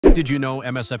Did you know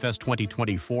MSFS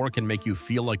 2024 can make you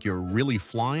feel like you're really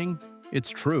flying? It's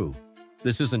true.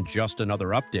 This isn't just another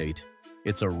update.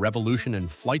 It's a revolution in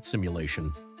flight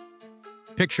simulation.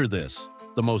 Picture this,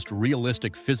 the most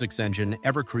realistic physics engine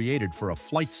ever created for a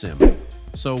flight sim.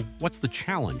 So, what's the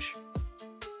challenge?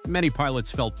 Many pilots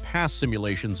felt past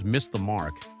simulations missed the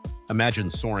mark. Imagine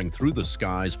soaring through the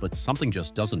skies, but something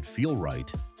just doesn't feel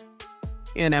right.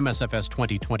 In MSFS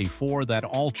 2024, that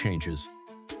all changes.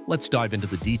 Let's dive into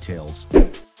the details.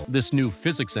 This new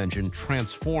physics engine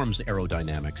transforms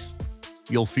aerodynamics.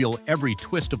 You'll feel every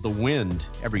twist of the wind,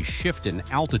 every shift in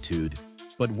altitude.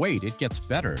 But wait, it gets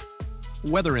better.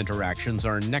 Weather interactions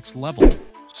are next level,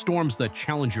 storms that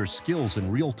challenge your skills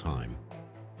in real time.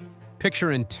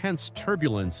 Picture intense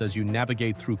turbulence as you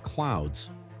navigate through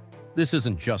clouds. This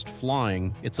isn't just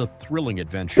flying, it's a thrilling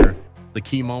adventure. The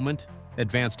key moment?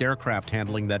 Advanced aircraft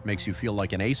handling that makes you feel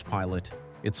like an ace pilot.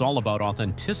 It's all about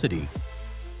authenticity.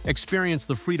 Experience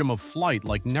the freedom of flight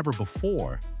like never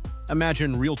before.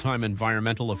 Imagine real-time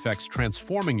environmental effects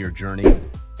transforming your journey.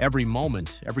 Every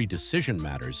moment, every decision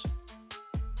matters.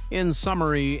 In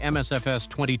summary, MSFS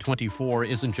 2024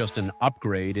 isn't just an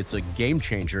upgrade, it's a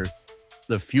game-changer.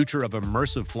 The future of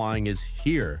immersive flying is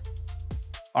here.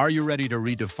 Are you ready to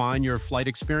redefine your flight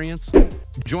experience?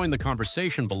 Join the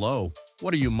conversation below.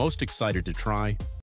 What are you most excited to try?